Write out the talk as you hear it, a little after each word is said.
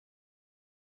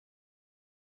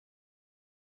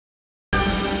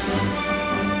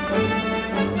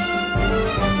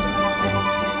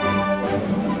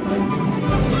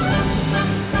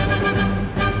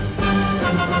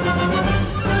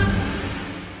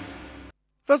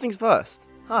First things first,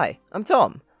 hi, I'm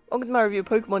Tom. Welcome to my review of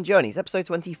Pokemon Journeys, episode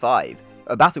 25,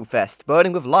 a battle fest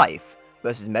burning with life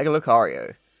versus Mega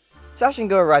Lucario. So Ash and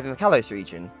Go arrive in the Kalos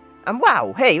region, and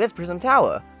wow, hey, there's Prism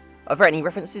Tower. Are there any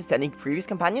references to any previous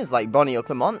companions like Bonnie or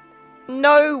Clement?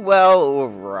 No, well,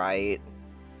 alright.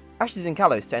 Ash is in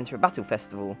Kalos to enter a battle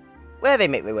festival, where they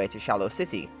make their way to Shallow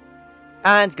City.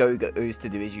 And Go goes to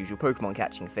do his usual Pokemon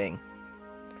catching thing.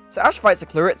 So Ash fights a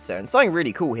Clarissa, and something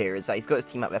really cool here is that he's got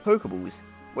his team out their Pokeballs,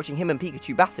 watching him and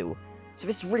Pikachu battle. So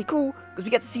this is really cool, because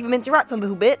we get to see them interact a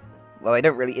little bit. Well, they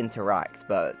don't really interact,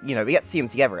 but, you know, we get to see them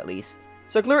together at least.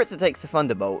 So Clarissa takes the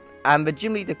Thunderbolt, and the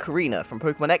gym leader Korrina from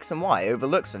Pokemon X and Y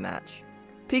overlooks the match.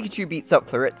 Pikachu beats up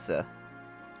Clarissa.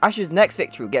 Ash's next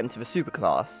victory will get him to the Super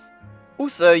Class.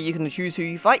 Also, you can choose who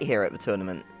you fight here at the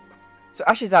tournament. So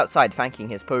Ash is outside thanking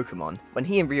his Pokemon, when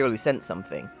he and Riolu sense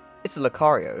something. It's a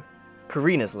Lucario.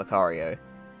 Korrina's Lucario.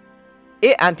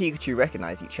 It and Pikachu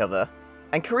recognize each other,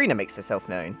 and Korrina makes herself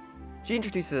known. She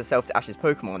introduces herself to Ash's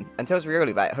Pokemon, and tells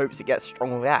Riolu that it hopes it gets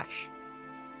stronger with Ash.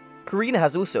 Korrina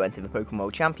has also entered the Pokemon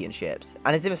World Championships,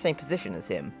 and is in the same position as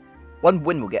him. One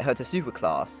win will get her to Super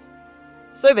Class.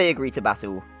 So they agree to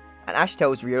battle, and Ash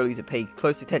tells Riolu to pay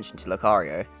close attention to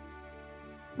Lucario.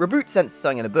 Reboot senses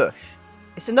something in a bush.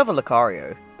 It's another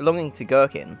Lucario, belonging to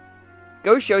Gherkin.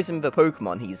 Go shows him the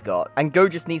Pokemon he's got, and Go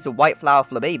just needs a white flower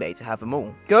Flabébé to have them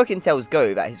all. Gherkin tells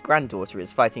Go that his granddaughter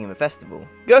is fighting in the festival.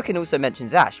 Gherkin also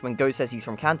mentions Ash when Go says he's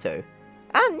from Kanto.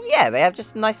 And yeah, they have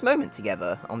just a nice moment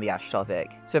together on the Ash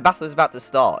topic. So battle is about to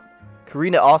start.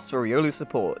 Korrina asks for Riolu's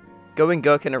support. Go and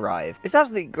Gherkin arrive. It's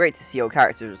absolutely great to see old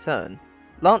characters return.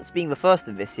 Lance being the first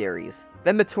of this series,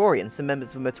 then Matori and some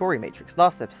members of the Matori Matrix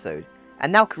last episode,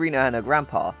 and now Korrina and her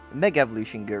grandpa, the Mega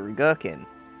Evolution Guru Gherkin.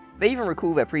 They even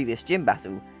recall their previous gym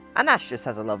battle, and Ash just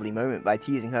has a lovely moment by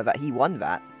teasing her that he won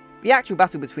that. The actual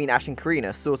battle between Ash and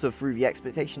Korrina sort of threw the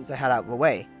expectations I had out of the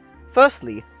way.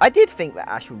 Firstly, I did think that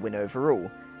Ash would win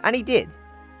overall, and he did.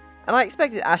 And I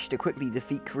expected Ash to quickly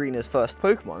defeat Korrina's first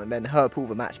Pokemon and then her pull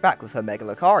the match back with her Mega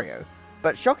Lucario,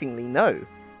 but shockingly no.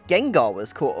 Gengar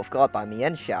was caught off guard by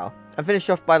Mienshao, and finished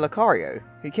off by Lucario,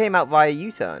 who came out via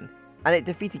U-turn, and it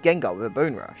defeated Gengar with a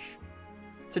Bone Rush.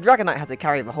 So Dragonite had to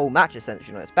carry the whole match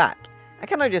essentially on its back, and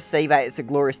can I just say that it's a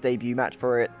glorious debut match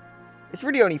for it? It's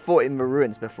really only fought in the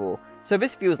ruins before, so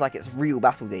this feels like its real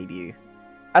battle debut.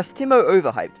 As Timo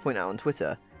Overhyped pointed out on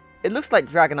Twitter, it looks like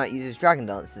Dragonite uses Dragon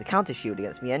Dance as a counter shield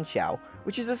against Mienshao,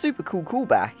 which is a super cool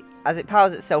callback, as it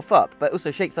powers itself up, but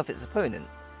also shakes off its opponent.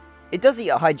 It does eat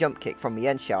a high jump kick from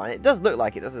Mienshao, and it does look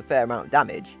like it does a fair amount of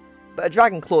damage, but a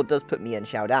Dragon Claw does put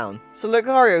Mienshao down. So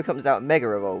Lucario comes out and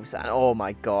Mega Evolves, and oh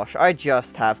my gosh, I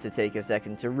just have to take a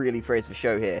second to really praise the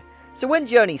show here. So when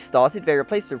Journey started, they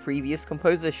replaced the previous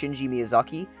composer Shinji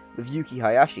Miyazaki with Yuki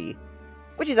Hayashi,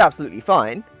 which is absolutely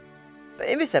fine. But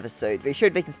in this episode, they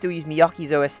showed they can still use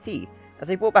Miyake's OST, as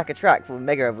they brought back a track for the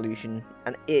Mega Evolution,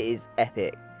 and it is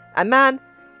epic. And man,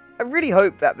 I really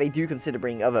hope that they do consider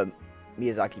bringing other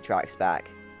Miyazaki tracks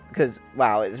back, because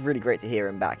wow, it's really great to hear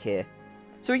him back here.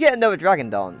 So we get another Dragon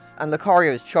Dance, and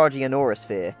Lucario is charging an Aura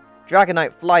Sphere.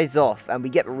 Dragonite flies off, and we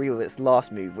get the reveal of its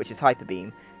last move, which is Hyper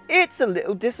Beam. It's a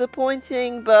little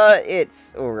disappointing, but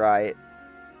it's alright.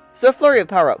 So a flurry of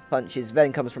power-up punches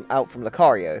then comes out from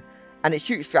Lucario, and it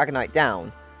shoots Dragonite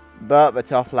down, but the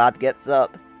tough lad gets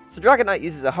up. So Dragonite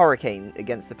uses a Hurricane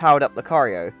against the powered-up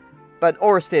Lucario, but an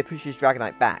Aura Sphere pushes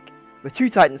Dragonite back. The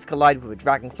two Titans collide with a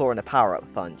Dragon Claw and a power-up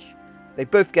punch. They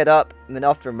both get up, and then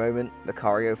after a moment,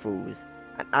 Lucario falls.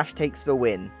 And Ash takes the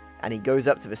win, and he goes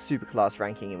up to the Super Class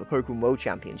ranking in the Pokemon World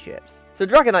Championships. So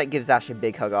Dragonite gives Ash a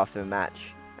big hug after the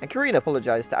match, and Korrina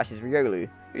apologizes to Ash's Riolu,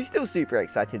 who's still super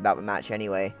excited about the match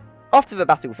anyway. After the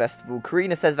Battle Festival,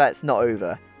 Korrina says that it's not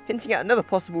over, hinting at another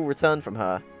possible return from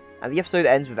her, and the episode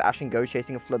ends with Ash and Go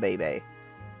chasing a Flabébé.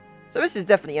 So this is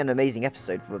definitely an amazing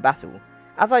episode for the battle.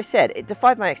 As I said, it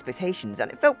defied my expectations,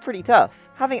 and it felt pretty tough.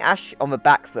 Having Ash on the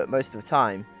back foot most of the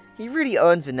time, he really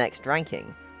earns the next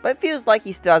ranking. But it feels like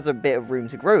he still has a bit of room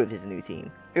to grow with his new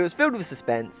team. It was filled with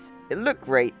suspense, it looked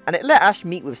great, and it let Ash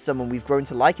meet with someone we've grown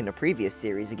to like in the previous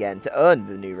series again to earn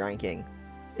the new ranking.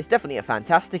 It's definitely a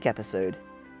fantastic episode.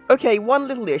 Okay, one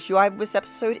little issue I have with this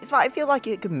episode is that I feel like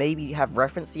it could maybe have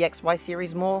referenced the XY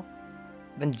series more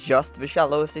than just the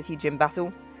Shallow City gym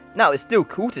battle. Now, it's still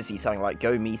cool to see something like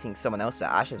Go meeting someone else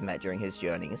that Ash has met during his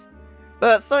journeys,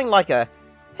 but something like a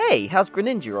hey, how's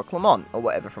Greninja or Clement or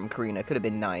whatever from Korrina could have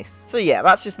been nice. So yeah,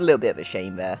 that's just a little bit of a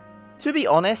shame there. To be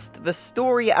honest, the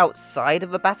story outside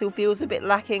of the battle feels a bit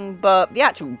lacking, but the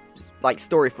actual,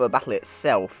 story for the battle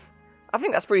itself, I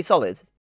think that's pretty solid.